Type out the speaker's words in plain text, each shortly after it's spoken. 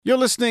You're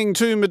listening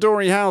to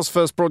Midori House,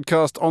 first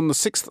broadcast on the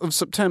 6th of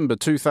September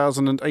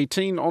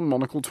 2018 on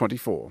Monocle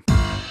 24.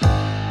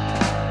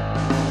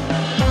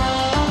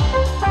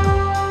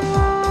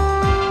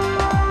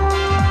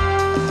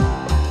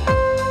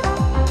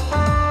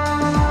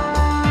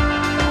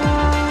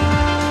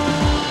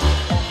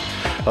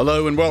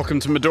 Hello and welcome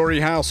to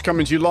Midori House,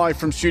 coming to you live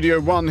from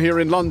Studio 1 here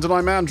in London.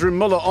 I'm Andrew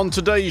Muller. On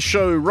today's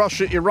show,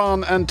 Russia,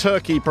 Iran and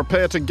Turkey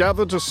prepare to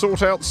gather to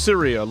sort out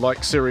Syria,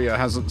 like Syria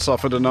hasn't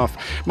suffered enough.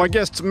 My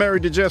guests Mary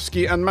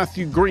Dejevsky and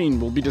Matthew Green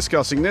will be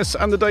discussing this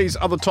and the day's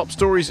other top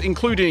stories,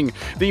 including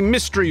the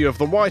mystery of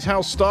the White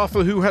House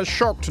staffer who has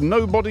shocked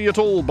nobody at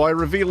all by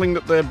revealing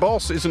that their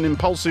boss is an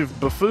impulsive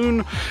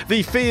buffoon,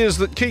 the fears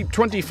that keep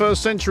 21st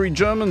century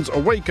Germans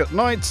awake at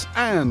nights,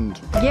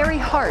 and... Gary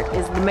Hart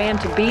is the man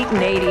to beat in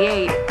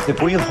 '88.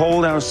 If we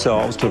hold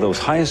ourselves to those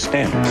highest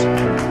standards,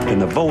 then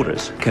the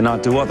voters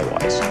cannot do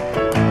otherwise.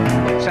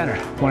 Senator,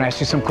 I want to ask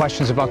you some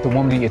questions about the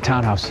woman at your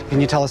townhouse.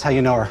 Can you tell us how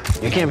you know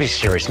her? You can't be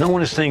serious. No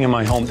one is staying in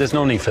my home. There's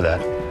no need for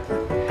that.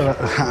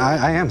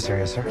 I am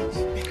serious, sir.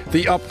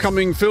 The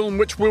upcoming film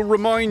which will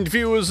remind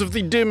viewers of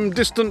the dim,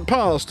 distant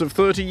past of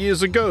 30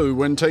 years ago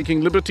when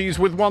taking liberties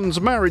with one's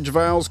marriage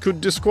vows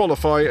could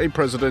disqualify a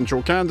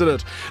presidential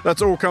candidate.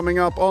 That's all coming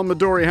up on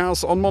Midori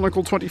House on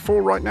Monocle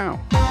 24 right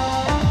now.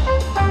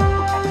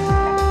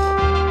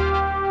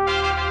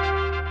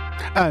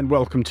 And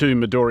welcome to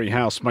Midori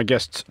House. My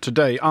guests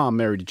today are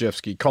Mary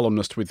Dejevsky,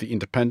 columnist with The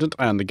Independent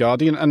and The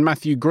Guardian, and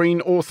Matthew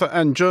Green, author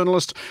and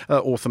journalist,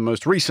 author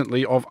most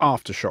recently of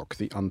Aftershock,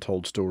 the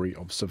untold story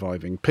of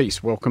surviving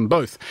peace. Welcome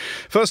both.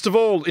 First of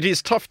all, it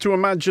is tough to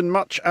imagine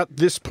much at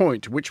this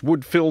point which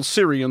would fill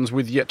Syrians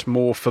with yet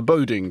more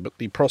foreboding, but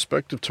the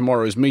prospect of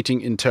tomorrow's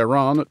meeting in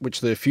Tehran, at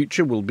which their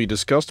future will be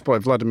discussed by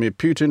Vladimir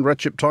Putin,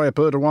 Recep Tayyip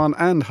Erdogan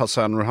and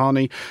Hassan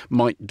Rouhani,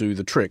 might do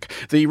the trick.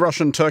 The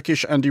Russian,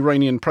 Turkish and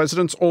Iranian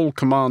presidents all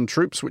command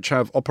troops which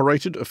have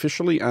operated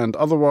officially and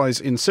otherwise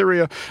in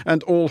Syria,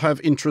 and all have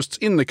interests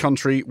in the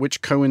country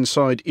which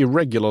coincide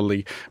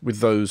irregularly with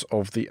those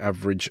of the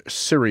average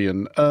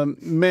Syrian.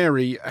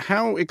 Mary,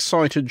 how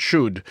excited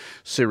should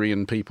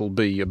Syrian people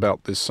be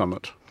about this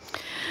summit?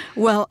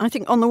 Well, I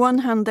think on the one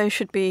hand, they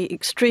should be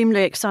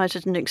extremely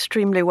excited and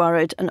extremely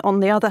worried. And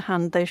on the other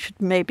hand, they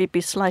should maybe be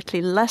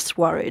slightly less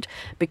worried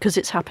because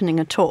it's happening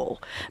at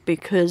all.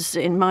 Because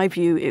in my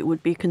view, it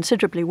would be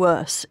considerably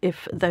worse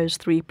if those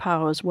three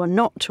powers were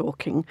not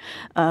talking.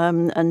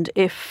 And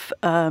if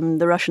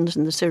the Russians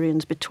and the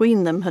Syrians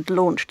between them had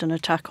launched an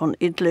attack on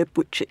Idlib,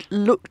 which it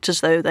looked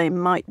as though they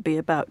might be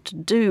about to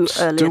do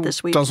earlier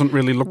this week. Doesn't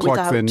really look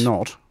like they're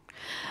not.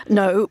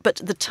 No, but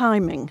the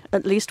timing,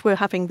 at least we're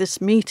having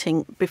this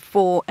meeting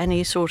before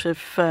any sort of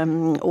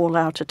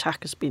all-out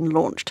attack has been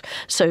launched.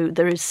 So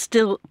there is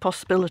still a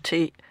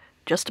possibility,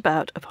 just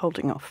about, of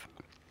holding off.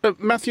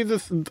 Matthew,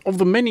 of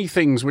the many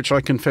things which I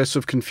confess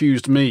have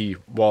confused me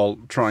while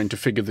trying to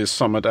figure this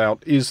summit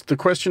out is the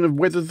question of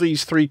whether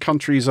these three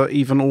countries are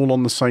even all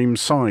on the same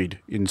side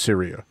in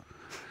Syria.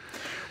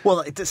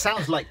 Well, it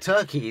sounds like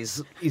Turkey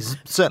is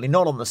certainly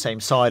not on the same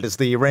side as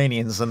the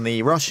Iranians and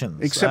the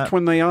Russians. Except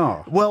when they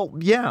are. Well,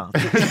 yeah.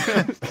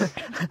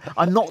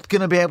 I'm not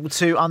going to be able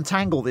to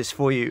untangle this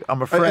for you,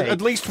 I'm afraid. At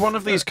least one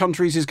of these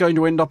countries is going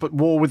to end up at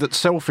war with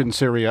itself in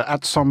Syria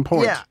at some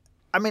point. Yeah.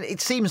 I mean,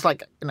 it seems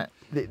like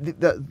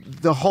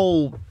the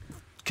whole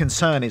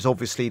concern is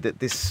obviously that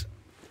this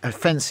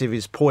offensive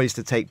is poised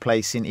to take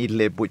place in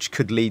Idlib, which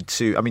could lead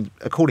to, I mean,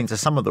 according to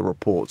some of the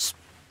reports,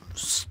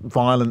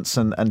 violence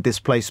and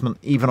displacement,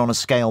 even on a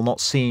scale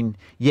not seen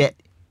yet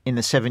in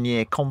the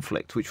 7-year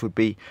conflict, which would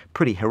be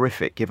pretty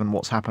horrific given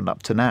what's happened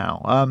up to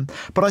now.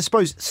 But I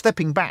suppose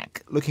stepping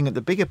back, looking at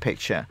the bigger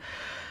picture,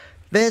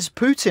 there's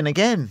Putin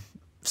again,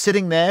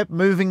 sitting there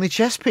moving the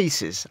chess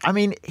pieces. I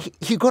mean,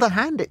 you've got to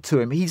hand it to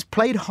him. He's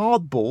played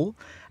hardball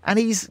and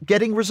he's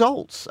getting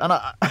results. And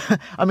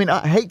I mean,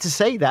 I hate to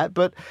say that,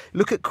 but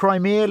look at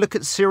Crimea, look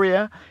at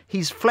Syria.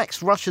 He's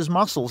flexed Russia's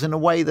muscles in a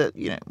way that,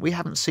 we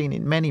haven't seen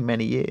in many,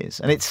 many years.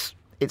 And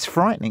it's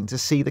frightening to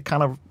see the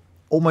kind of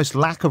almost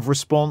lack of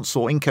response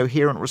or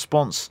incoherent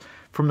response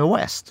from the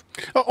West.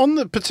 On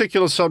the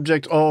particular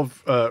subject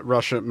of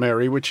Russia,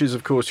 Mary, which is,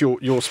 of course,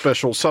 your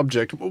special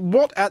subject,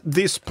 what at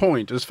this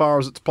point, as far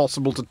as it's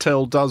possible to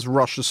tell, does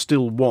Russia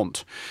still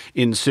want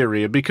in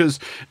Syria? Because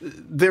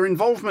their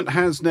involvement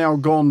has now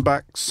gone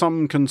back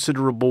some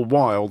considerable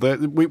while.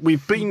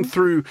 We've been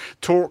through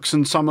talks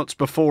and summits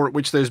before at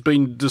which there's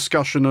been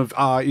discussion of,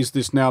 is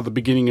this now the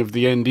beginning of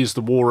the end? Is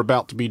the war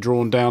about to be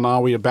drawn down?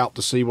 Are we about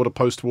to see what a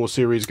post-war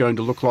Syria is going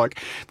to look like?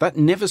 That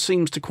never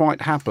seems to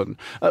quite happen.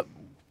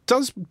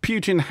 Does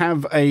Putin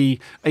have a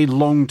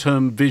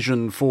long-term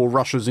vision for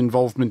Russia's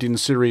involvement in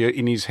Syria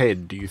in his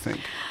head, do you think?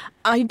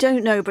 I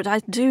don't know, but I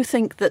do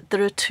think that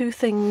there are two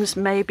things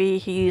maybe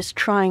he's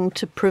trying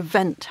to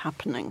prevent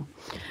happening.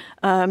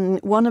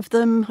 One of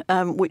them,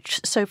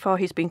 which so far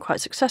he's been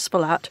quite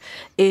successful at,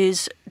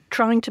 is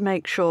trying to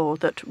make sure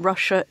that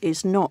Russia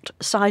is not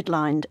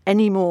sidelined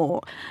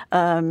anymore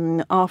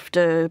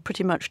after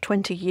pretty much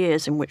 20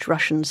 years in which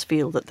Russians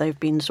feel that they've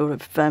been sort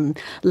of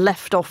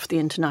left off the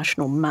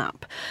international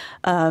map.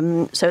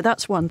 So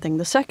that's one thing.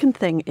 The second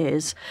thing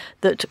is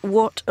that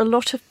what a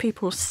lot of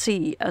people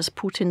see as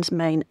Putin's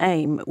main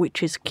aim,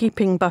 which is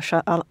keeping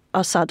Bashar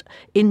al-Assad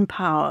in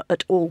power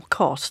at all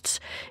costs,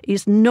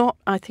 is not,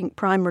 I think,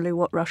 primarily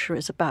what Russia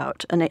is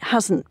about, and it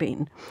hasn't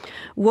been.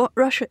 What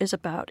Russia is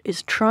about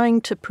is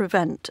trying to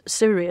prevent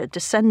Syria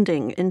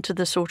descending into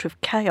the sort of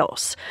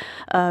chaos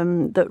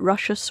that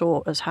Russia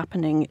saw as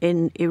happening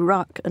in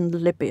Iraq and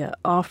Libya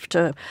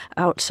after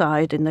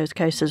outside, in those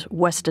cases,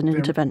 Western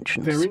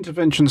interventions. Their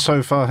intervention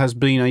so far has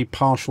been a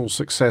partial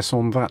success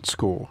on that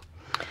score.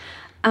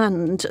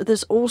 And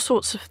there's all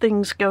sorts of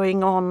things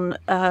going on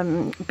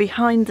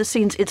behind the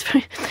scenes. It's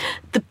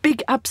the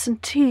big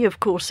absentee, of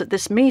course, at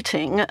this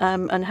meeting,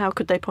 and how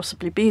could they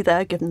possibly be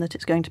there, given that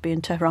it's going to be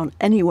in Tehran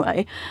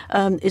anyway,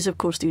 is, of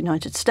course, the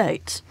United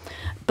States.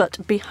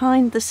 But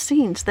behind the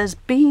scenes, there's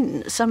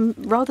been some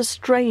rather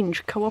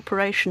strange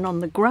cooperation on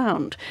the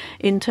ground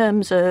in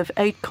terms of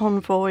aid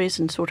convoys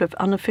and sort of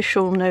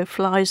unofficial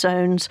no-fly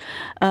zones.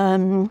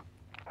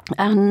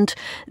 And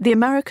the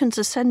Americans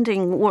are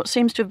sending what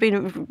seems to have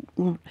been,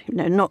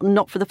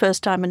 not for the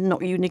first time and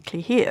not uniquely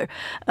here,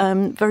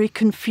 very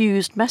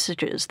confused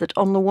messages that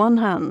on the one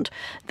hand,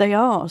 they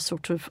are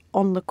sort of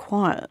on the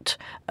quiet,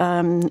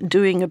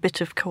 doing a bit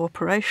of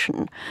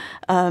cooperation.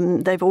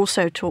 They've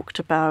also talked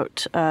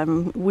about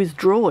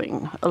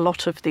withdrawing a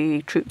lot of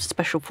the troops,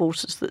 special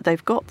forces that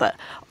they've got there.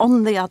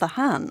 On the other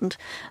hand,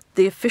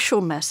 the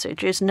official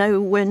message is,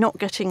 no, we're not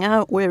getting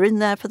out. We're in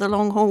there for the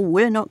long haul.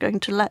 We're not going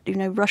to let,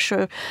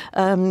 Russia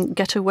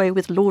get away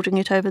with lording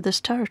it over this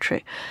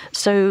territory.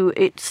 So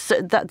it's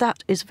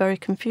that is very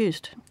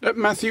confused.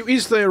 Matthew,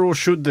 is there or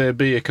should there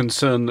be a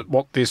concern that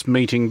what this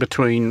meeting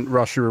between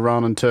Russia,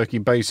 Iran and Turkey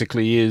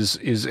basically is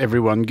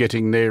everyone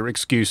getting their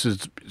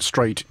excuses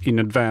straight in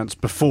advance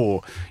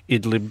before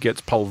Idlib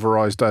gets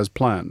pulverised as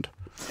planned?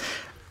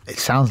 It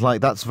sounds like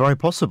that's very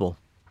possible.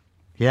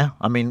 Yeah,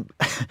 I mean,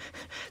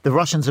 the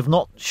Russians have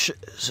not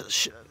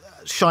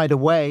shied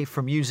away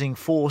from using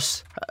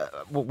force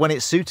when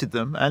it suited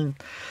them, and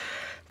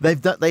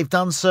they've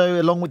done so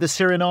along with the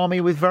Syrian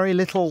army with very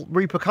little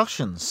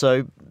repercussions.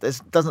 So there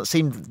doesn't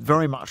seem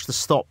very much to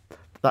stop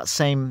that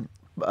same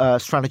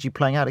strategy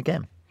playing out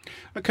again.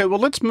 OK, well,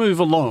 let's move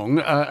along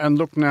and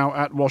look now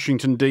at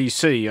Washington,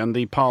 D.C. and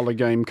the parlour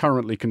game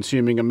currently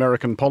consuming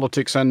American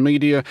politics and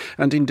media,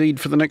 and indeed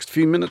for the next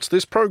few minutes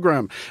this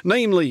programme,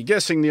 namely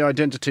guessing the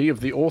identity of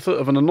the author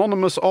of an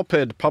anonymous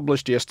op-ed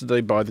published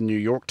yesterday by the New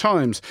York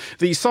Times.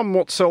 The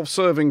somewhat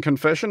self-serving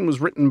confession was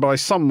written by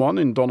someone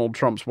in Donald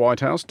Trump's White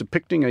House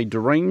depicting a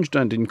deranged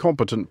and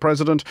incompetent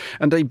president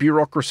and a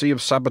bureaucracy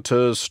of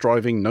saboteurs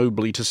striving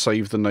nobly to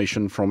save the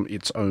nation from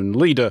its own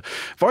leader.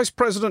 Vice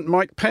President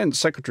Mike Pence,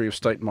 Secretary of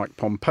State Mike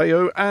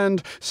Pompeo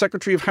and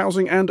Secretary of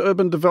Housing and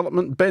Urban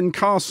Development Ben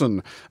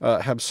Carson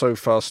have so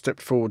far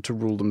stepped forward to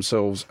rule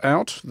themselves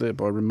out,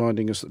 thereby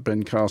reminding us that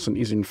Ben Carson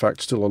is in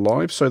fact still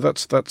alive. So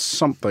that's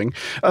something.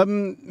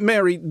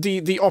 Mary,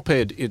 the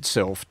op-ed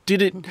itself,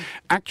 did it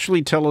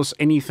actually tell us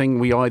anything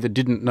we either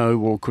didn't know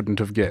or couldn't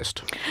have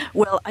guessed?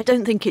 Well, I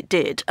don't think it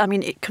did. I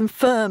mean, it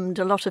confirmed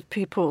a lot of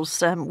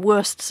people's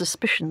worst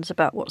suspicions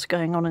about what's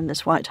going on in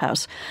this White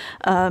House.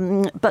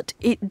 But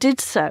it did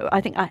so,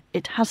 I think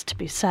it has to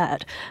be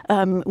said,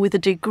 with a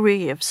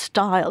degree of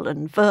style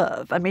and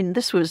verve. I mean,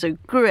 this was a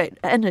great,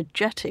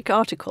 energetic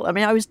article. I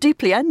mean, I was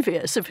deeply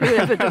envious of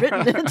whoever had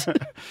written it.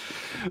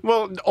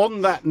 Well,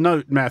 on that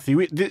note, Matthew,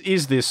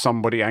 is this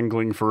somebody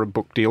angling for a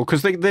book deal?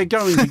 Because they're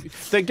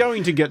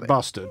going to get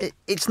busted.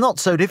 It's not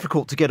so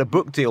difficult to get a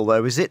book deal,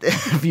 though, is it?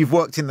 If you've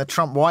worked in the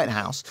Trump White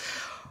House.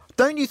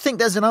 Don't you think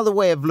there's another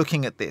way of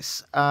looking at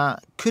this?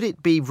 Could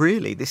it be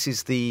really this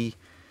is the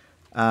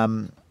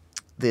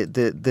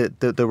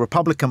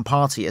Republican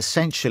Party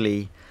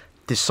essentially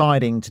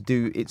deciding to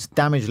do its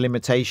damage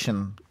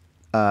limitation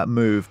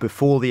move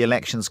before the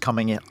elections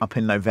coming up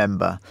in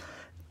November?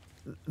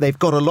 They've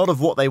got a lot of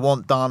what they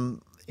want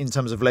done in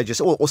terms of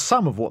or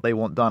some of what they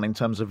want done in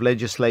terms of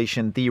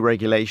legislation,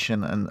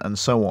 deregulation, and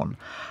so on.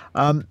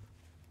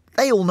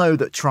 They all know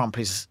that Trump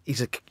is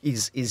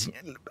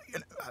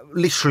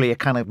literally a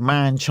kind of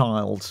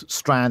man-child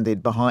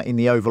stranded in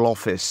the Oval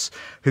Office,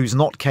 who's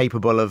not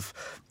capable of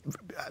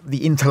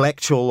the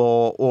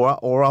intellectual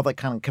or other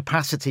kind of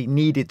capacity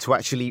needed to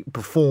actually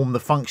perform the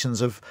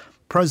functions of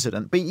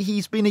president. But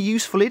he's been a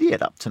useful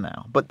idiot up to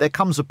now. But there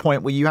comes a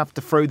point where you have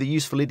to throw the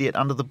useful idiot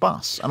under the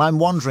bus. And I'm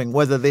wondering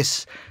whether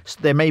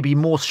there may be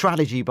more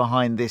strategy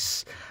behind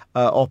this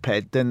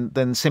op-ed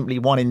than simply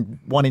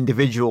one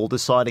individual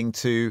deciding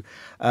to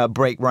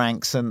break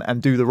ranks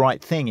and do the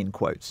right thing, in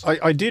quotes.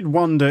 I did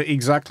wonder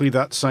exactly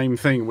that same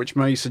thing, which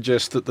may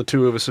suggest that the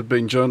two of us have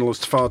been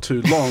journalists far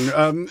too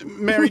long.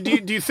 Mary,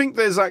 do you think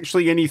there's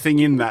actually anything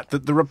in that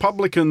the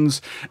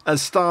Republicans are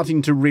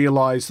starting to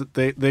realise that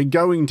they're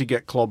going to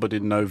get clobbered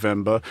in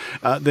November?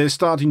 They're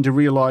starting to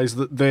realise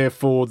that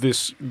therefore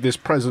this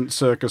present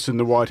circus in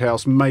the White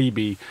House may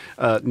be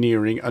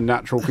nearing a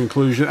natural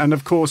conclusion. And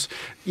of course,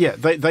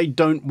 they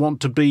don't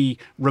want to be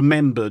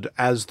remembered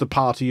as the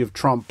party of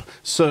Trump,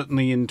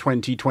 certainly in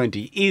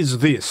 2020. Is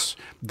this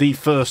the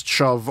first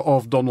shove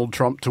of Donald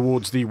Trump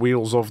towards the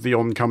wheels of the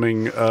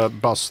oncoming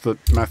bus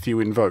that Matthew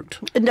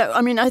invoked? No,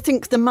 I mean, I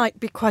think there might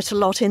be quite a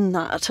lot in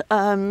that.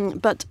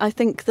 But I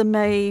think there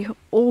may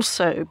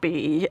also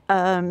be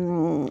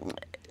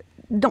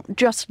not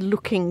just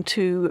looking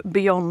to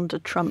beyond a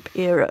Trump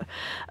era,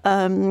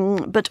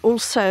 but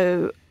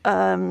also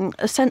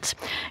a sense,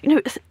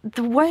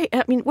 the way,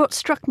 what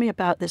struck me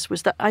about this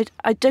was that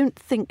I don't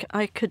think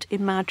I could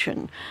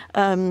imagine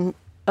a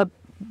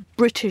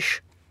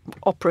British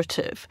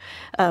operative,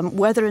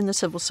 whether in the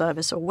civil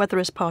service or whether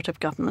as part of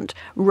government,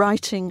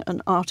 writing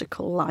an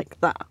article like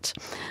that.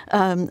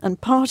 And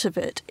part of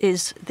it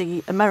is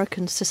the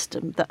American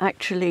system that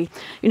actually,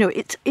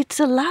 it's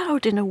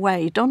allowed in a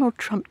way Donald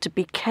Trump to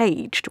be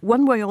caged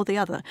one way or the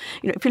other.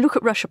 If you look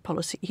at Russia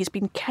policy, he's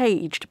been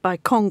caged by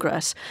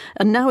Congress,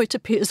 and now it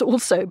appears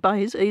also by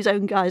his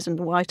own guys in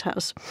the White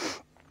House.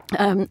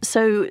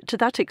 So to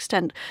that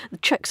extent, the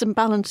checks and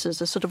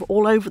balances are sort of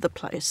all over the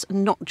place,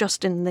 and not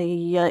just in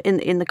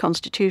the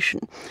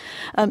Constitution.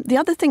 The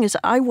other thing is,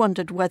 I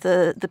wondered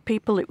whether the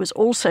people it was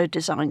also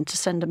designed to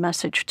send a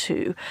message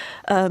to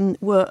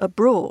were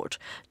abroad,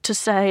 to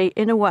say,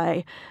 in a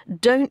way,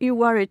 don't you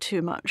worry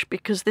too much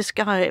because this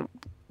guy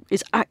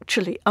is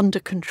actually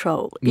under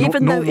control,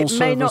 even though it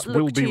may not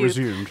look to you.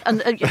 Resumed. And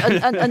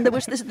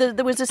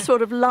there was this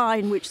sort of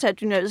line which said,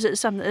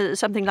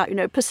 something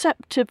like,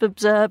 perceptive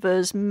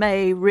observers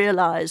may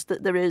realise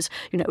that there is,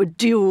 a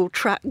dual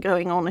track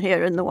going on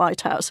here in the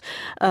White House,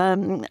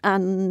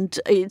 and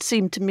it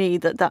seemed to me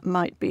that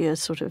might be a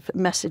sort of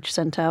message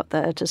sent out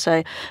there to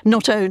say,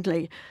 not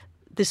only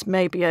this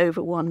may be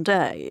over one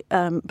day,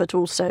 but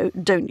also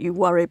don't you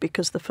worry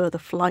because the further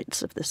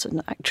flights of this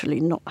are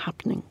actually not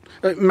happening.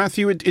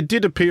 Matthew, it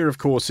did appear, of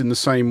course, in the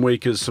same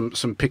week as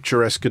some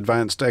picturesque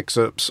advanced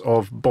excerpts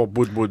of Bob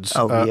Woodward's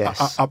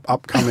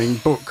upcoming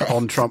book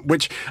on Trump,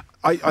 which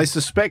I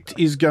suspect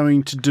is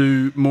going to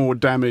do more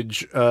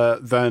damage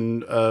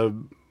than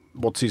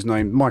what's his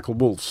name, Michael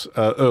Wolff's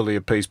earlier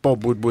piece,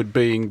 Bob Woodward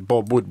being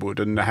Bob Woodward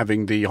and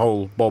having the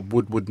whole Bob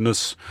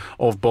Woodwardness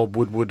of Bob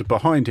Woodward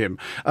behind him.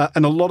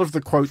 And a lot of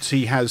the quotes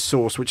he has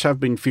sourced, which have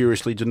been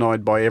furiously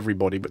denied by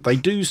everybody, but they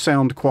do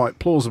sound quite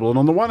plausible. And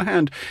on the one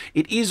hand,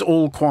 it is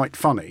all quite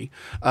funny,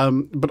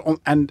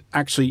 and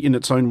actually in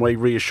its own way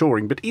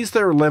reassuring. But is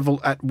there a level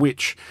at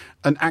which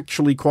an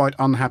actually quite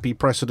unhappy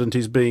precedent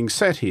is being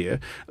set here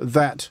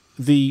that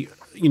the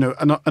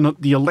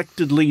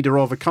elected leader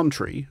of a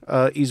country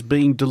is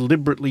being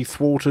deliberately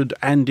thwarted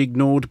and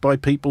ignored by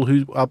people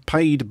who are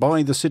paid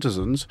by the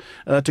citizens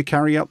to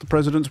carry out the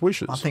president's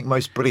wishes? I think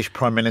most British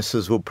prime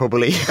ministers will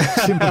probably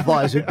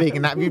sympathise with being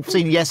in that. You've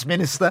seen Yes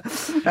Minister.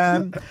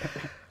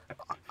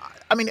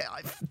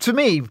 To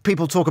me,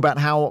 people talk about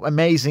how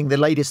amazing the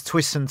latest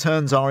twists and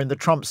turns are in the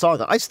Trump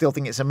saga. I still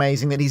think it's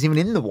amazing that he's even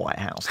in the White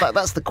House.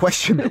 That's the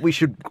question that we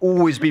should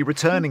always be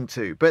returning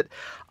to. But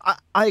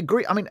I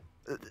agree.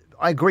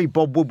 I agree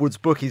Bob Woodward's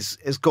book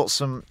has got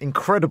some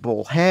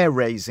incredible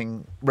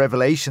hair-raising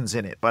revelations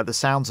in it by the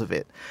sounds of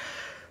it.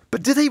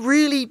 But do they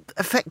really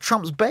affect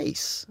Trump's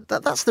base?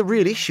 That's the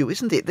real issue,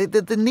 isn't it?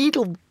 The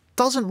needle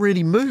doesn't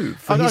really move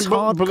for his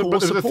hardcore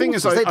supporters. The thing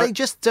is, they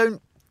just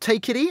don't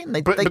take it in.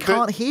 They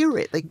can't hear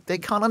it. They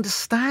can't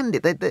understand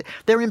it.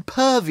 They're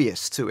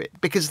impervious to it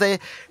because they're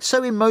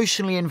so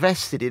emotionally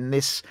invested in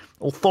this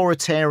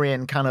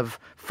authoritarian kind of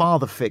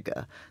father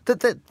figure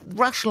that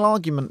rational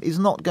argument is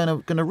not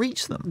going to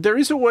reach them. There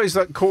is always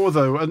that core,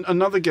 though.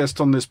 Another guest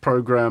on this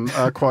programme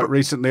quite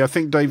recently, I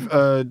think David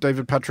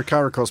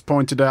Patrikarakos,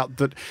 pointed out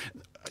that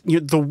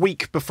the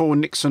week before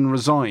Nixon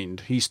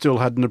resigned, he still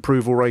had an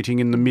approval rating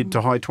in the mid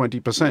to high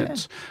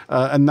 20%,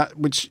 and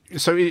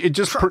it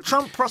just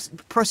Trump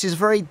presses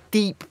very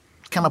deep,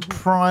 kind of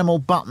primal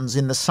buttons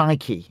in the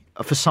psyche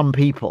for some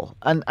people,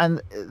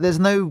 and there's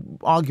no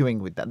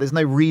arguing with that. There's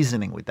no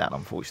reasoning with that,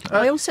 unfortunately.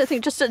 I also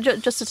think, just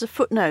as a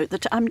footnote,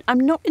 that I'm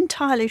not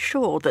entirely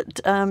sure that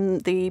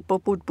the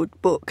Bob Woodward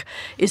book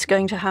is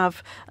going to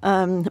have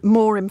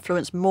more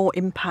influence, more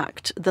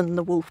impact than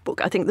the Wolff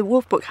book. I think the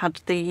Wolff book had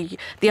the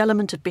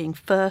element of being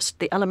first,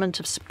 the element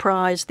of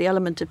surprise, the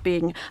element of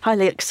being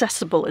highly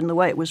accessible in the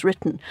way it was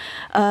written.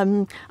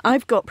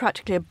 I've got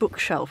practically a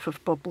bookshelf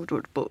of Bob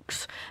Woodward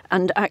books,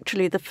 and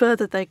actually the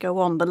further they go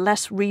on, the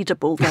less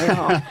readable they They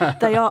are.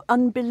 They are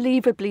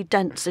unbelievably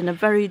dense in a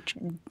very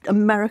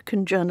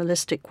American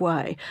journalistic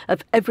way.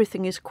 Of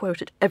everything is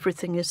quoted,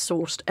 everything is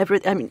sourced.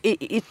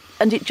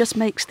 It just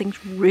makes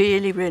things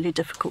really, really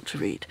difficult to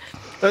read.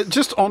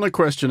 Just on a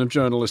question of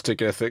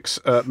journalistic ethics,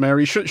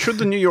 Mary, should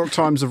the New York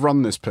Times have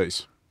run this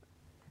piece?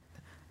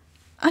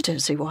 I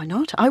don't see why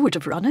not. I would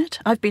have run it.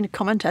 I've been a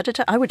comment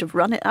editor. I would have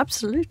run it,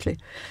 absolutely.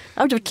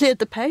 I would have cleared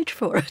the page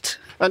for it.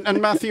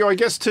 And Matthew, I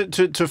guess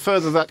to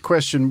further that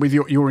question with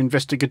your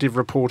investigative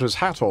reporter's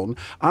hat on,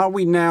 are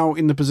we now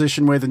in the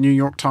position where the New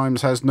York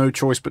Times has no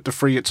choice but to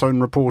free its own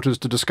reporters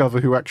to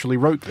discover who actually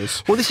wrote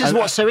this? Well, this is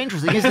what's so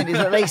interesting, isn't it? Is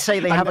that they say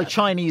they have a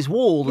Chinese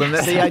wall and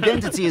that the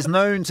identity is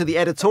known to the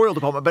editorial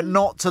department but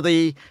not to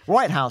the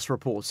White House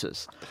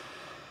reporters.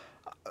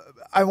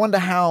 I wonder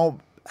how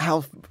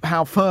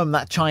firm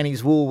that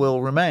Chinese wall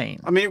will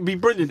remain. I mean, it would be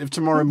brilliant if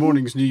tomorrow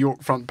morning's New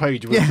York front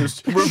page was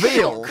just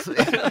revealed.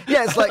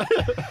 Yeah, it's like...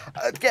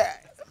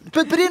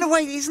 But in a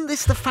way, isn't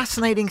this the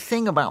fascinating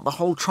thing about the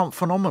whole Trump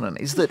phenomenon,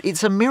 is that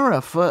it's a mirror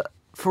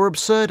for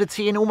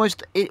absurdity, and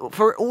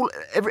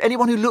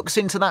anyone who looks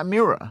into that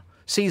mirror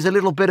sees a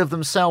little bit of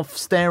themselves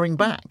staring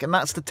back. And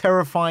that's the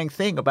terrifying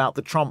thing about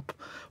the Trump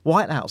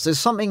White House. There's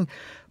something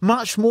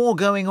much more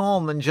going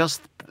on than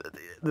just...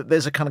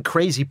 there's a kind of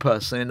crazy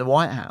person in the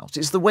White House.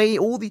 It's the way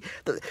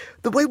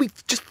the way we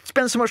just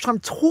spend so much time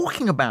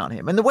talking about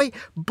him, and the way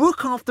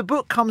book after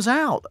book comes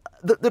out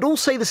that all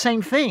say the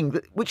same thing,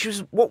 which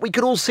is what we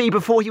could all see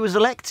before he was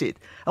elected,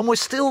 and we're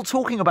still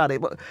talking about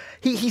it.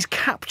 He's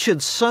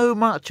captured so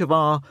much of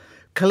our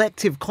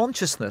collective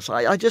consciousness.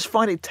 I just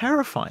find it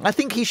terrifying. I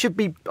think there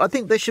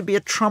should be a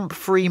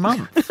Trump-free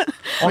month.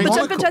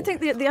 But I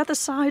think the other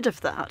side of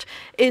that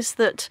is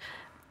that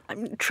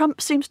Trump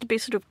seems to be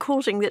sort of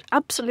causing the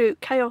absolute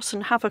chaos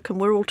and havoc,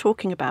 and we're all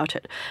talking about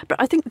it.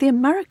 But I think the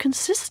American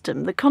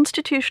system, the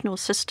constitutional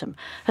system,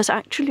 has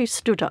actually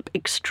stood up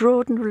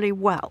extraordinarily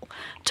well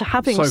to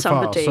having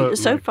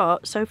so far,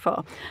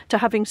 to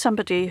having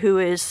somebody who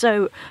is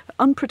so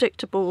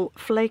unpredictable,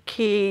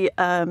 flaky,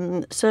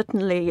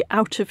 certainly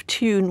out of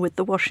tune with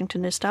the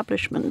Washington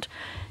establishment.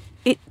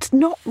 It's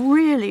not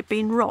really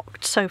been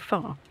rocked so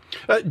far.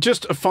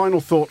 Just a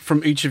final thought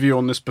from each of you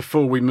on this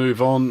before we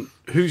move on.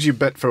 Who's your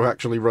bet for who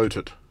actually wrote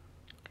it?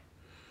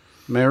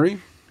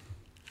 Mary?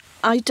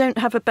 I don't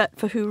have a bet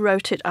for who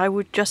wrote it. I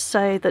would just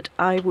say that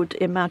I would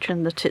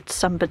imagine that it's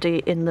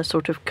somebody in the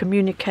sort of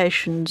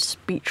communications,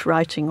 speech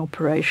writing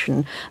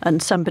operation,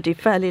 and somebody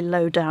fairly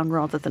low down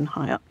rather than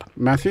high up.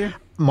 Matthew?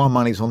 My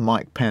money's on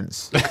Mike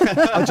Pence.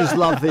 I just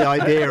love the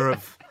idea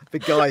of the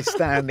guy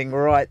standing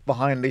right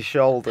behind his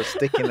shoulder,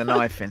 sticking the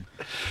knife in.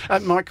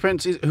 And Mike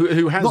Pence,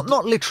 who has...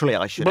 Not literally,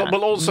 I should add.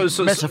 But also...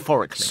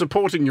 metaphorically.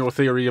 Supporting your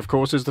theory, of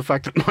course, is the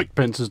fact that Mike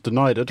Pence has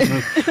denied it.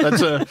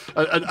 That's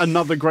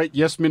another great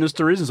yes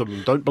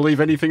ministerism. Don't believe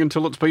anything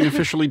until it's been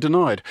officially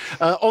denied.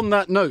 On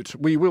that note,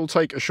 we will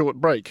take a short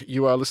break.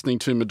 You are listening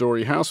to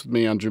Midori House with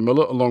me, Andrew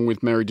Muller, along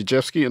with Mary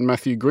Dejevsky and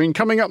Matthew Green.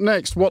 Coming up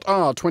next, what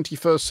are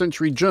 21st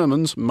century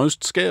Germans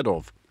most scared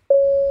of?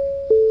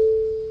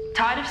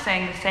 Tired of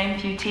saying the same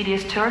few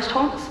tedious tourist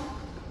haunts?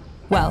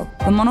 Well,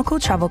 the Monocle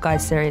Travel Guide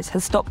series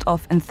has stopped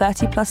off in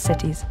 30-plus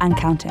cities and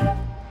counting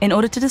in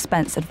order to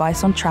dispense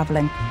advice on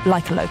travelling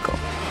like a local.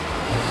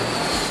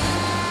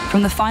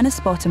 From the finest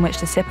spot in which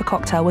to sip a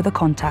cocktail with a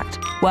contact,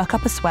 work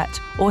up a sweat,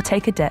 or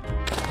take a dip,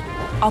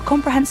 our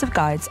comprehensive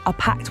guides are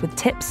packed with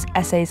tips,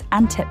 essays,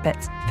 and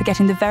tidbits for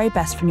getting the very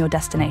best from your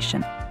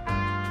destination.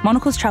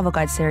 Monocle's Travel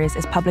Guide series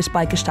is published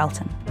by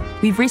Gestalten.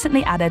 We've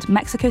recently added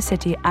Mexico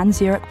City and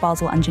Zurich,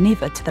 Basel and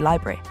Geneva to the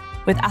library,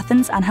 with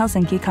Athens and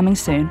Helsinki coming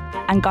soon,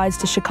 and guides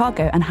to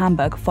Chicago and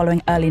Hamburg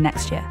following early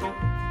next year.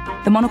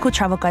 The Monocle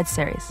Travel Guide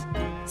series.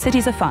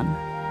 Cities are fun.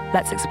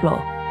 Let's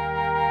explore.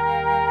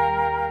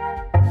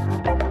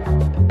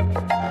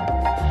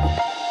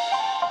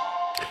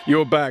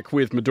 You're back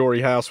with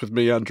Midori House with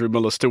me, Andrew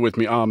Muller. Still with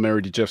me are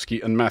Mary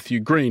Dejevsky and Matthew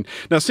Green.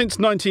 Now, since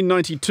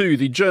 1992,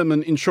 the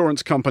German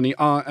insurance company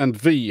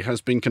R&V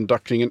has been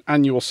conducting an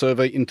annual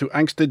survey into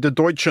Ängste der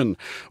Deutschen,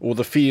 or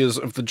the fears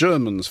of the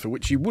Germans, for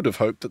which you would have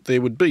hoped that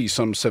there would be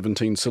some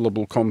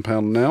 17-syllable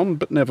compound noun,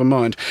 but never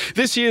mind.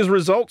 This year's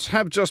results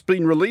have just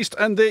been released,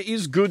 and there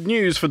is good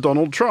news for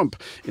Donald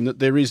Trump, in that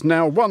there is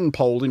now one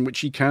poll in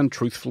which he can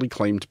truthfully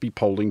claim to be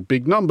polling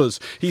big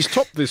numbers. He's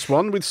topped this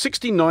one with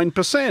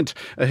 69%,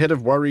 ahead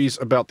of worries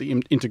about the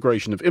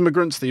integration of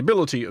immigrants, the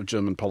ability of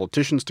German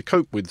politicians to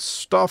cope with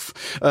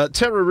stuff,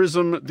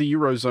 terrorism, the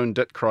Eurozone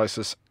debt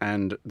crisis,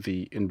 and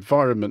the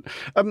environment.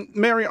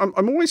 Mary,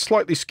 I'm always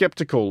slightly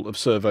sceptical of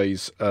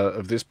surveys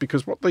of this,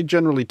 because what they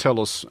generally tell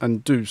us,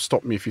 and do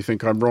stop me if you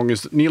think I'm wrong,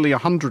 is that nearly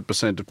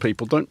 100% of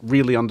people don't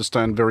really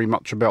understand very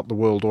much about the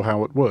world or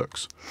how it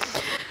works.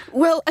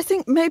 Well, I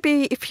think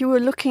maybe if you were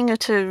looking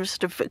at a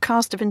sort of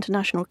cast of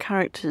international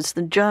characters,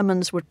 the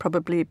Germans would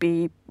probably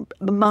be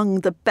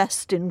among the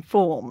best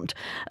informed.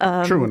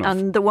 True enough.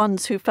 And the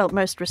ones who felt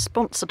most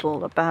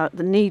responsible about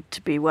the need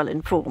to be well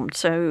informed.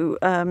 So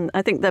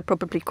I think they're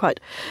probably quite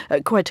a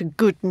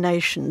good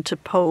nation to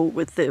poll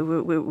with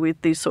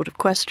these sort of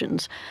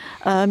questions.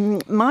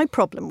 My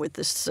problem with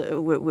this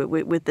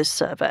with this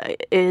survey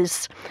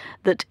is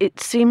that it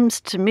seems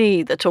to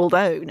me that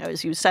although,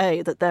 as you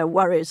say, that their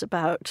worries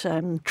about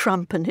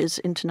Trump and his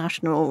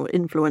international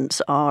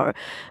influence are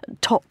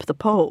top the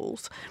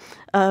polls,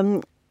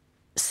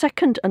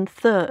 second and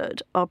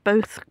third are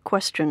both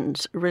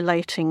questions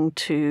relating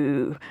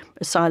to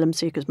asylum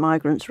seekers,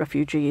 migrants,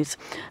 refugees.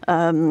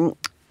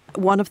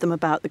 One of them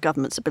about the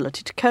government's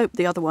ability to cope,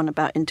 the other one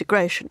about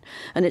integration.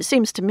 And it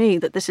seems to me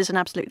that this is an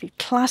absolutely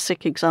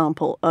classic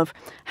example of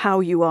how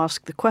you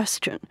ask the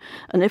question.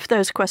 And if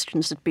those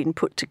questions had been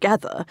put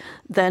together,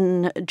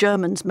 then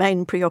Germans'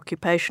 main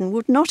preoccupation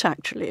would not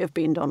actually have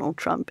been Donald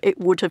Trump. It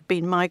would have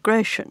been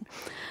migration.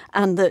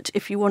 And that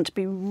if you want to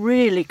be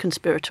really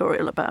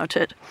conspiratorial about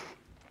it,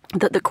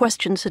 that the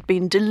questions had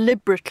been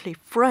deliberately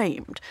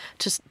framed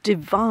to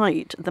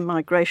divide the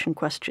migration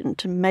question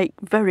to make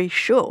very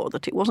sure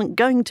that it wasn't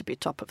going to be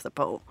top of the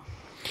poll.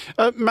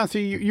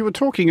 Matthew, you were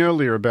talking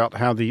earlier about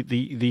how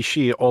the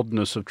sheer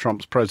oddness of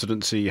Trump's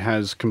presidency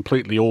has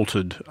completely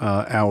altered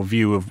our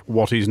view of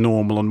what is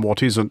normal and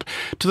what isn't,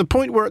 to the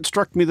point where it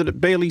struck me that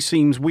it barely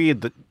seems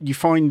weird that you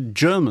find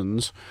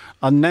Germans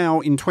are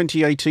now, in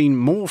 2018,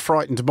 more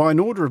frightened by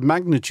an order of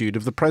magnitude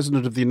of the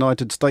President of the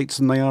United States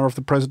than they are of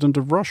the President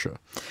of Russia.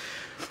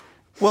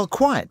 Well,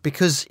 quite,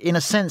 because in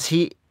a sense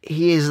he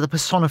is the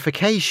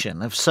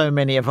personification of so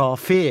many of our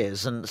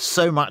fears and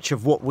so much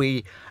of what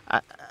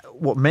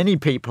many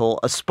people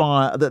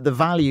aspire, that the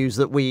values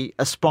that we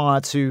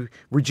aspire to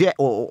reject,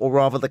 or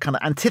rather the kind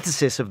of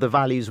antithesis of the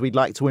values we'd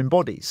like to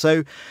embody.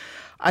 So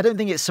I don't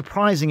think it's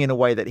surprising in a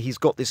way that he's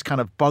got this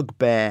kind of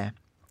bugbear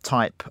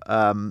type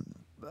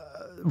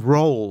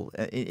role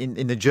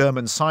in the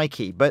German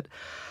psyche. But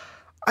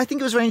I think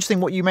it was very interesting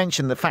what you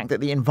mentioned, the fact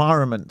that the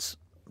environment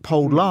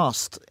polled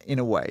last in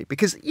a way,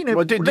 because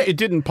well, it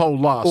didn't poll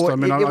last. I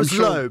mean, it was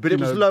low, but it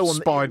was low on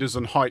spiders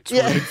and heights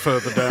were a bit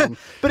further down.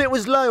 But it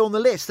was low on the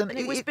list, and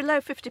it was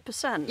below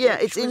 50%. Yeah,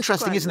 it's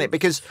interesting, isn't it?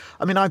 Because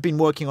I mean, I've been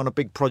working on a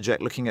big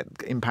project looking at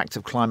the impact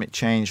of climate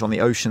change on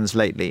the oceans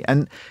lately,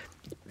 and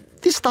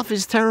this stuff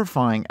is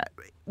terrifying.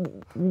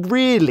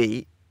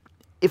 Really,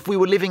 if we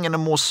were living in a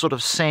more sort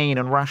of sane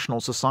and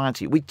rational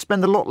society, we'd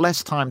spend a lot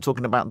less time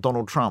talking about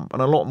Donald Trump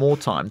and a lot more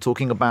time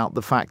talking about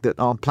the fact that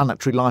our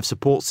planetary life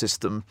support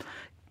system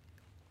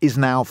is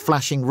now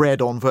flashing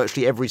red on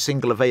virtually every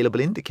single available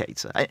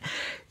indicator.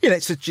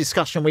 It's a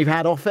discussion we've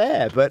had off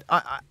air, but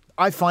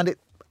I find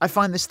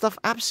this stuff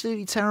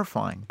absolutely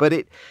terrifying.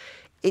 But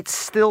it's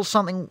still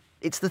something.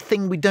 It's the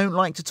thing we don't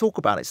like to talk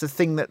about. It's the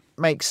thing that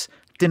makes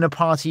dinner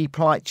party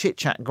polite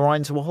chit-chat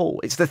grind to a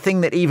halt. It's the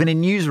thing that even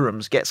in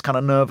newsrooms gets kind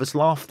of nervous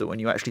laughter when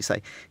you actually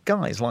say,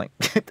 guys, like,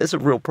 there's a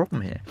real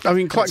problem here. I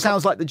mean, it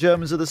sounds like the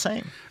Germans are the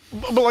same.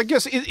 Well, I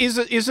guess, is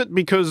it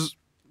because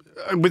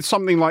with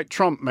something like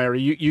Trump,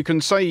 Mary, you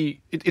can say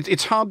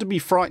it's hard to be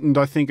frightened,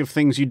 I think, of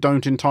things you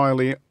don't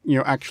entirely,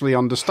 actually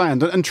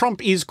understand. And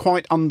Trump is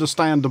quite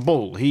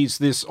understandable. He's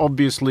this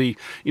obviously,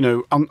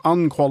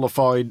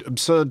 unqualified,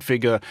 absurd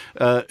figure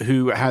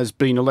who has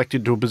been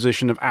elected to a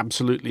position of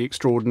absolutely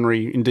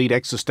extraordinary, indeed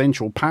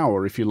existential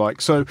power, if you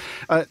like. So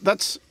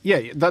that's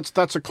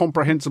a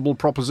comprehensible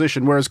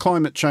proposition. Whereas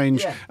climate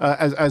change,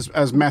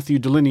 as Matthew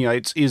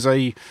delineates, is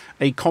a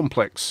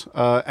complex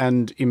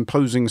and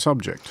imposing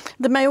subject.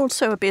 There may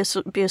also be a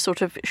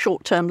sort of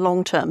short-term,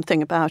 long-term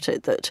thing about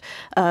it that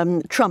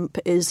Trump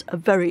is a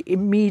very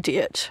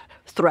immediate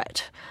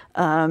threat.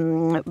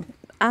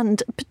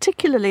 And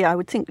particularly, I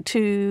would think,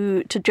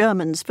 to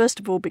Germans, first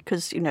of all,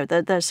 because,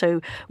 they're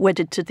so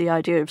wedded to the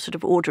idea of sort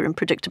of order and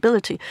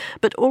predictability,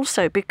 but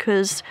also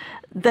because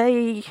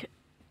they,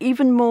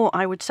 even more,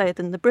 I would say,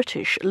 than the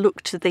British,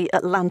 look to the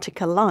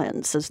Atlantic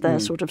Alliance as their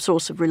sort of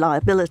source of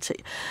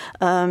reliability.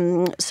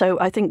 So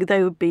I think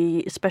they would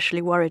be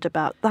especially worried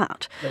about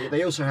that.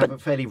 They also have a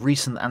fairly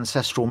recent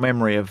ancestral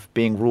memory of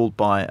being ruled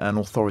by an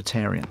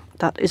authoritarian.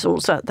 That's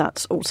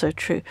also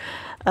true.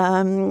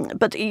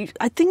 But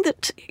I think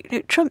that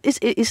Trump is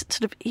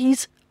sort of,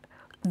 he's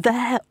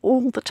there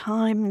all the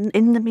time,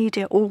 in the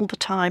media all the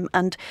time,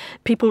 and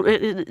people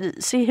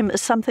see him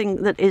as something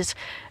that is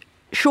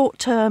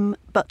short-term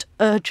but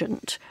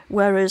urgent,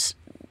 whereas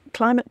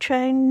climate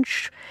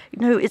change,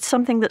 it's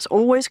something that's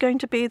always going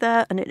to be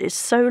there, and it is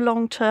so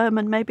long-term,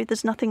 and maybe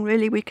there's nothing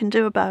really we can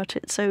do about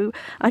it. So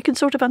I can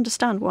sort of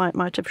understand why it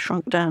might have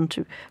shrunk down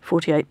to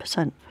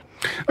 48%.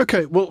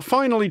 OK, well,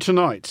 finally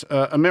tonight,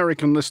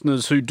 American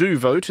listeners who do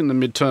vote in the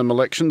midterm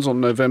elections on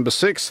November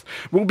 6th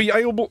will be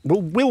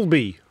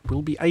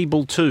will be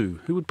able to.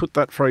 Who would put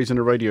that phrase in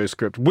a radio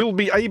script? Will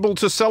be able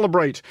to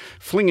celebrate,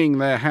 flinging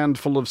their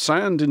handful of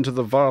sand into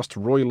the vast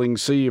roiling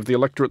sea of the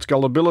electorate's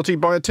gullibility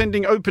by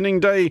attending opening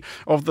day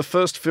of the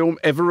first film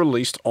ever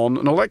released on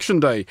an election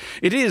day.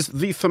 It is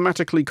the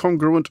thematically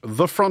congruent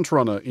The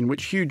Frontrunner, in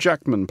which Hugh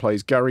Jackman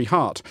plays Gary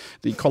Hart,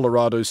 the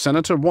Colorado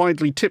senator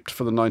widely tipped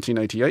for the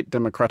 1988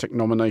 Democratic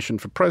nomination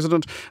for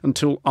president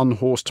until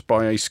unhorsed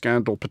by a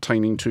scandal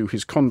pertaining to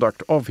his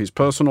conduct of his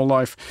personal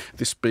life,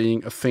 this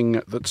being a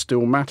thing that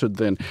still mattered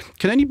then.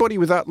 Can anybody,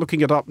 without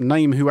looking it up,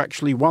 name who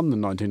actually won the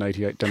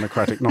 1988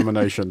 Democratic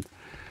nomination?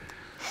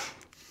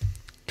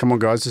 Come on,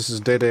 guys, this is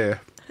dead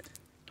air.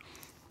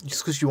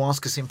 Just because you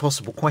ask us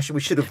impossible question, we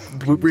should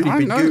have really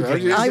been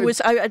Googling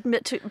it. I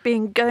admit to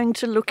going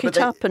to look it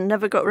up and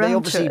never got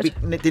round to it. They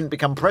obviously didn't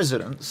become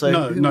president,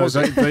 so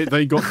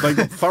they got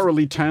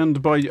thoroughly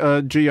tanned by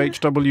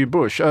G.H.W.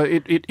 Bush.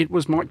 It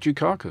was Mike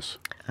Dukakis.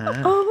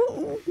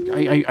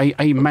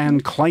 A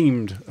man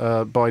claimed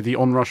by the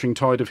onrushing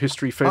tide of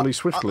history fairly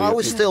swiftly. I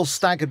was still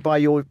staggered by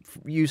your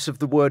use of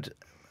the word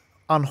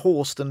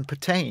unhorsed and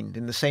pertained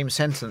in the same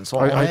sentence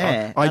on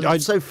air,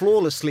 and so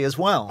flawlessly as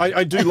well.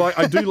 I do like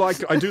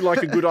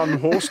a good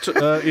unhorsed.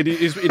 It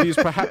is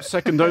perhaps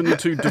second only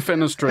to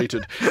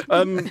defenestrated.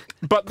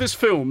 But this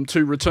film,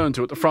 to return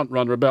to it, The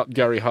Frontrunner, about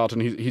Gary Hart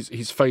and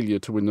his failure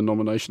to win the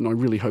nomination. I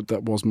really hope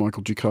that was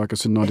Michael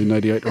Dukakis in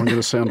 1988. I'm going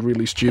to sound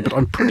really stupid.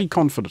 I'm pretty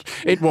confident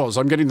it was.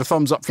 I'm getting the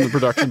thumbs up from the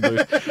production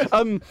booth.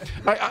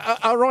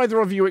 Are either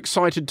of you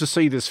excited to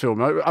see this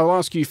film? I'll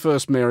ask you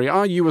first, Mary.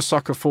 Are you a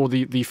sucker for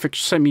the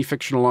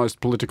semi-fictionalised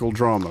political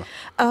drama?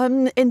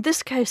 In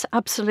this case,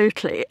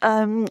 absolutely.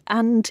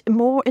 And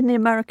more in the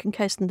American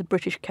case than the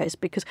British case,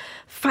 because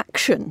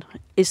faction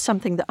is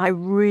something that I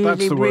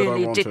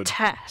really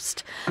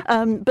detest.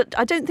 But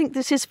I don't think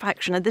this is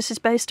faction. This is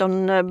based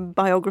on a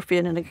biography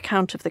and an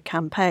account of the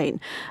campaign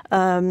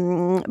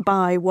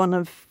by one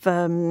of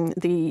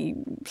the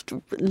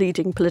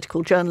leading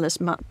political journalists,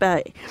 Matt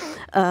Bay.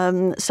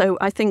 So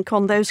I think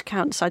on those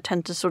counts I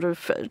tend to sort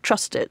of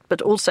trust it,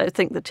 but also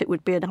think that it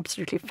would be an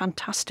absolutely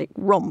fantastic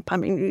romp. I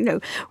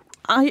mean,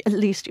 I at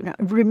least,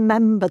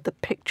 remember the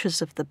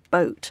pictures of the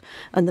boat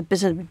and the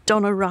business of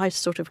Donna Rice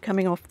sort of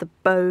coming off the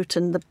boat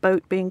and the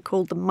boat being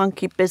called the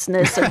monkey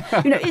business. And,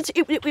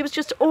 it was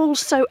just all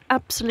so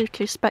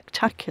absolutely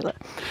spectacular.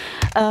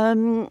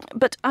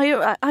 But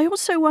I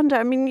also wonder,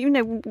 I mean, you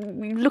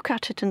look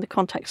at it in the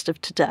context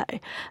of today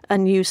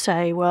and you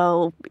say,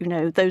 well,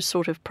 those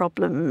sort of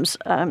problems,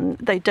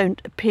 they don't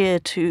appear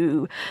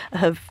to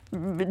have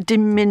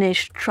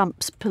diminished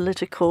Trump's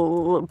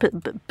political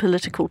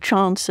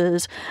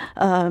chances.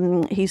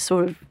 He's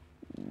sort of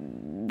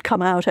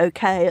come out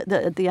okay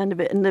at the end of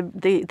it, and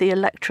the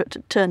electorate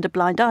turned a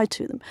blind eye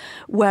to them,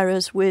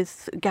 whereas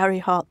with Gary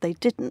Hart they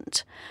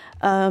didn't.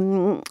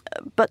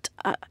 But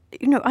I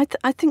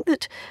think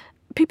that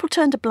people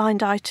turned a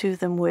blind eye to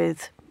them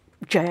with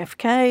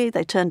JFK.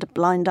 They turned a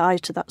blind eye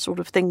to that sort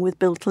of thing with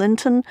Bill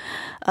Clinton.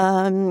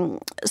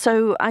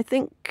 So I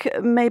think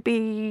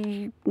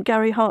maybe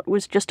Gary Hart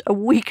was just a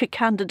weaker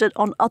candidate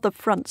on other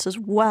fronts as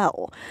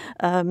well.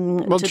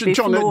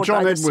 John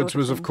Edwards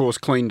was, of course,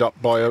 cleaned up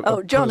by a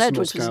John personal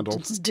Edwards scandal.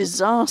 Was a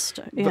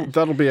disaster. Yeah.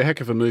 That'll be a heck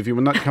of a movie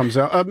when that comes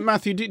out.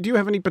 Matthew, do you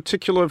have any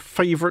particular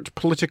favourite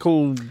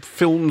political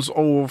films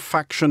or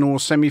faction or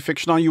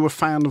semi-fiction? Are you a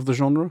fan of the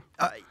genre?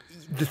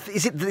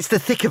 It's the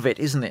thick of it,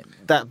 isn't it?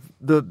 That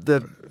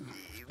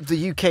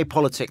the UK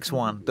politics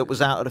one that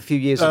was out a few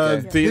years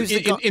ago.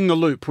 In the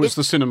Loop was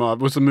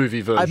the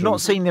movie version. I've not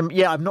seen them.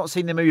 Yeah, I've not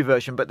seen the movie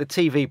version, but the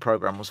TV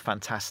programme was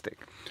fantastic.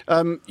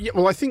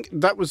 Well, I think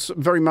that was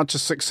very much a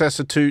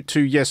successor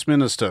to Yes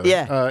Minister.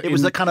 Yeah, it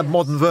was the kind of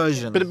modern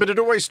version. But it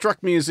always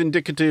struck me as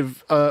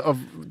indicative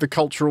of the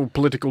cultural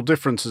political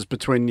differences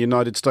between the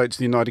United States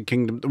and the United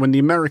Kingdom. When the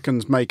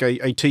Americans make a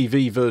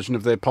TV version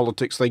of their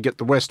politics, they get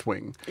the West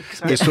Wing.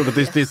 Exactly. There's sort of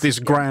this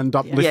grand,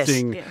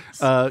 uplifting,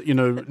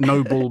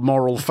 noble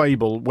moral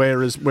fable,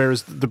 whereas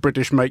the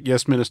British make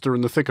Yes Minister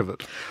in the thick of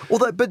it.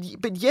 Although,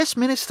 but Yes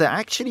Minister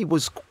actually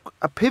was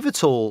a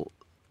pivotal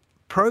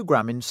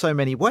programme in so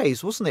many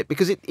ways, wasn't it?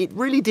 Because it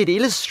really did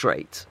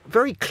illustrate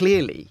very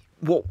clearly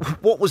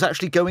what was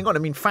actually going on. I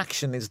mean,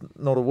 faction is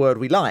not a word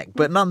we like,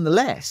 but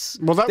nonetheless,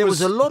 there was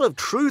a lot of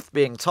truth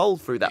being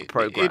told through that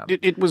programme.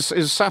 It was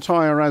as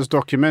satire as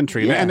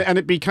documentary, and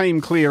it became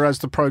clear as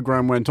the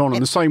programme went on,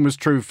 and the same was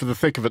true for the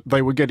thick of it.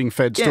 They were getting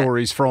fed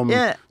stories from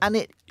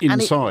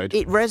inside.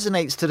 It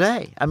resonates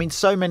today. I mean,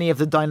 so many of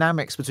the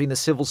dynamics between the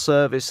civil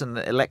service and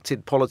the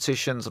elected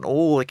politicians and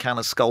all the kind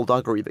of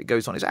skullduggery that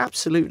goes on is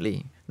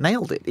absolutely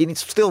nailed it. And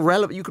it's still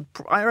relevant.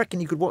 I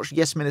reckon you could watch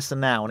Yes Minister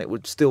now and it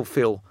would still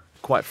feel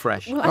quite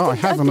fresh. Well, I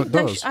have, and it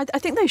does. I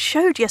think they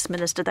showed Yes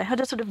Minister. They had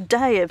a sort of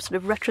day of sort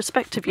of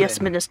retrospective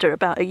Yes Minister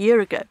about a year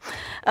ago.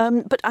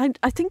 But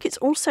I think it's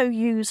also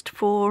used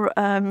for,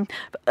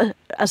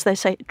 as they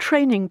say,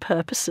 training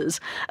purposes,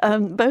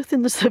 both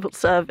in the civil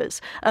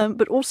service,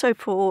 but also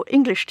for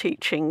English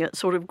teaching at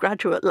sort of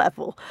graduate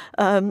level,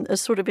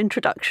 as sort of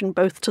introduction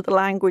both to the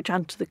language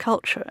and to the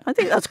culture. I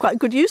think that's quite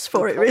good use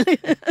for it, really.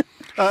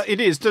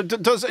 It is.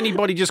 Does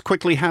anybody just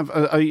quickly have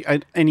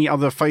any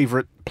other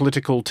favourite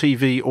political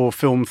TV or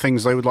film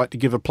things they would like to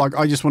give a plug?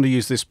 I just want to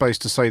use this space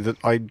to say that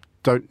I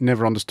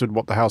never understood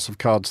what the House of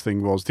Cards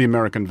thing was, the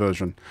American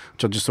version,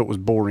 which I just thought was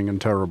boring and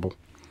terrible.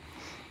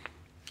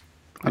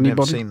 I've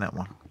never seen that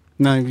one.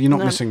 No, you're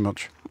not missing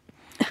much.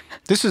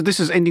 This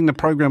is ending the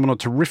programme on a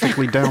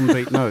terrifically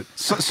downbeat note.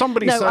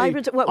 Somebody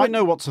say, I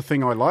know what's the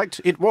thing I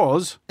liked. It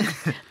was...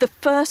 The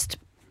first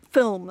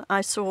film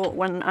I saw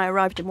when I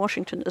arrived in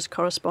Washington as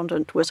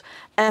correspondent was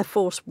Air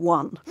Force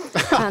One.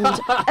 And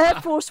Air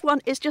Force One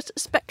is just a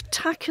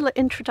spectacular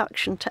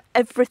introduction to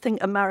everything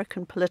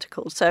American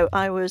political. So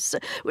I was,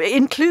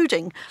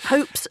 including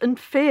hopes and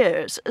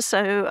fears.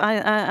 So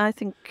I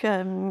think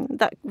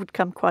that would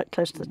come quite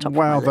close to the top of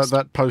my list.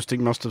 That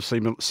posting must have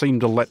seemed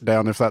a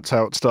letdown if that's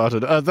how it started.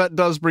 That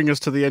does bring us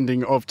to the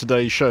ending of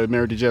today's show.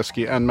 Mary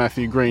Dejevsky and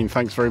Matthew Green,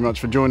 thanks very much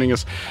for joining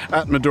us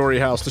at Midori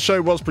House. The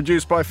show was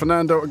produced by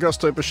Fernando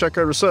Augusto Pacheco,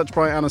 research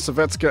by Anna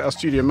Savetska. Our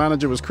studio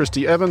manager was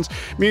Christy Evans.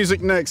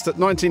 Music next at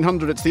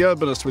 1900. It's The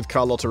Urbanist with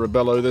Carlotta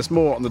Rebello. There's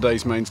more on the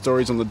day's main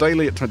stories on the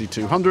Daily at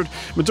 2200.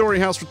 Midori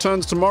House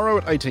returns tomorrow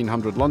at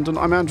 1800 London.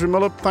 I'm Andrew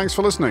Muller. Thanks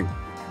for listening.